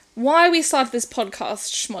why we started this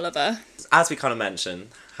podcast, Schmoliver. As we kind of mentioned,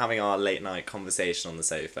 having our late night conversation on the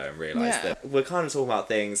sofa and realised that we're kind of talking about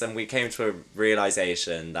things, and we came to a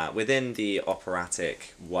realisation that within the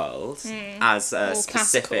operatic world, as a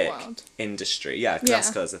specific industry,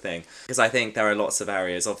 classical is a thing, because I think there are lots of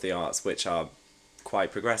areas of the arts which are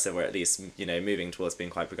quite progressive, or at least, you know, moving towards being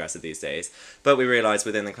quite progressive these days. But we realise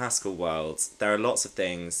within the classical world, there are lots of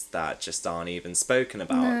things that just aren't even spoken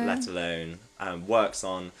about, let alone worked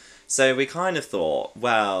on. So we kind of thought,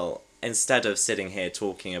 well, instead of sitting here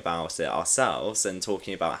talking about it ourselves and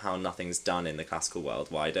talking about how nothing's done in the classical world,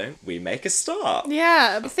 why don't we make a start?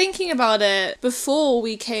 Yeah, thinking about it, before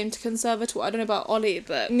we came to conservatoire, I don't know about Ollie,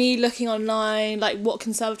 but me looking online, like what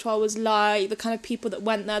conservatoire was like, the kind of people that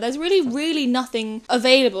went there, there's really nothing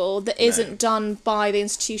available that isn't done by the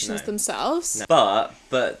institutions themselves. No.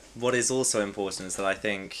 But what is also important is that I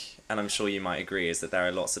think, and I'm sure you might agree, is that there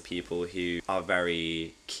are lots of people who are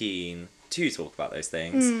very keen to talk about those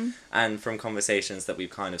things. And from conversations that we've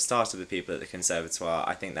kind of started with people at the conservatoire,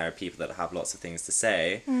 I think there are people that have lots of things to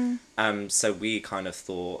say. So we kind of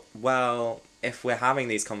thought, well, if we're having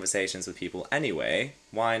these conversations with people anyway,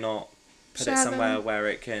 why not put it somewhere where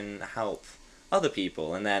it can help other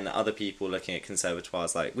people, and then other people looking at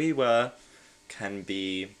conservatoires like we were can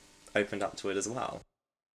be opened up to it as well.